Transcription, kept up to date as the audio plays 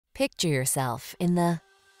Picture yourself in the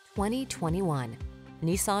 2021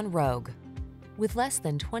 Nissan Rogue. With less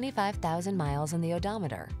than 25,000 miles on the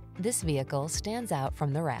odometer, this vehicle stands out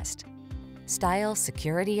from the rest. Style,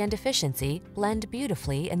 security, and efficiency blend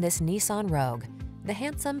beautifully in this Nissan Rogue, the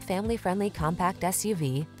handsome, family-friendly compact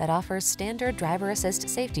SUV that offers standard driver assist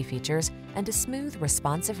safety features and a smooth,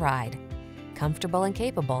 responsive ride. Comfortable and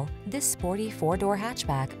capable, this sporty four-door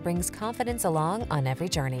hatchback brings confidence along on every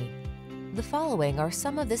journey. The following are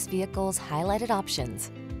some of this vehicle's highlighted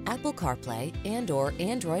options: Apple CarPlay and/or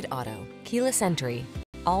Android Auto, keyless entry,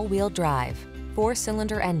 all-wheel drive,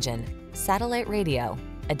 4-cylinder engine, satellite radio,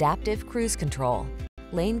 adaptive cruise control,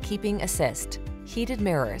 lane keeping assist, heated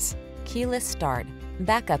mirrors, keyless start,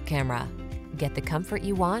 backup camera. Get the comfort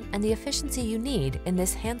you want and the efficiency you need in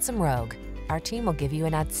this handsome Rogue. Our team will give you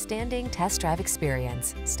an outstanding test drive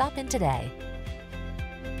experience. Stop in today.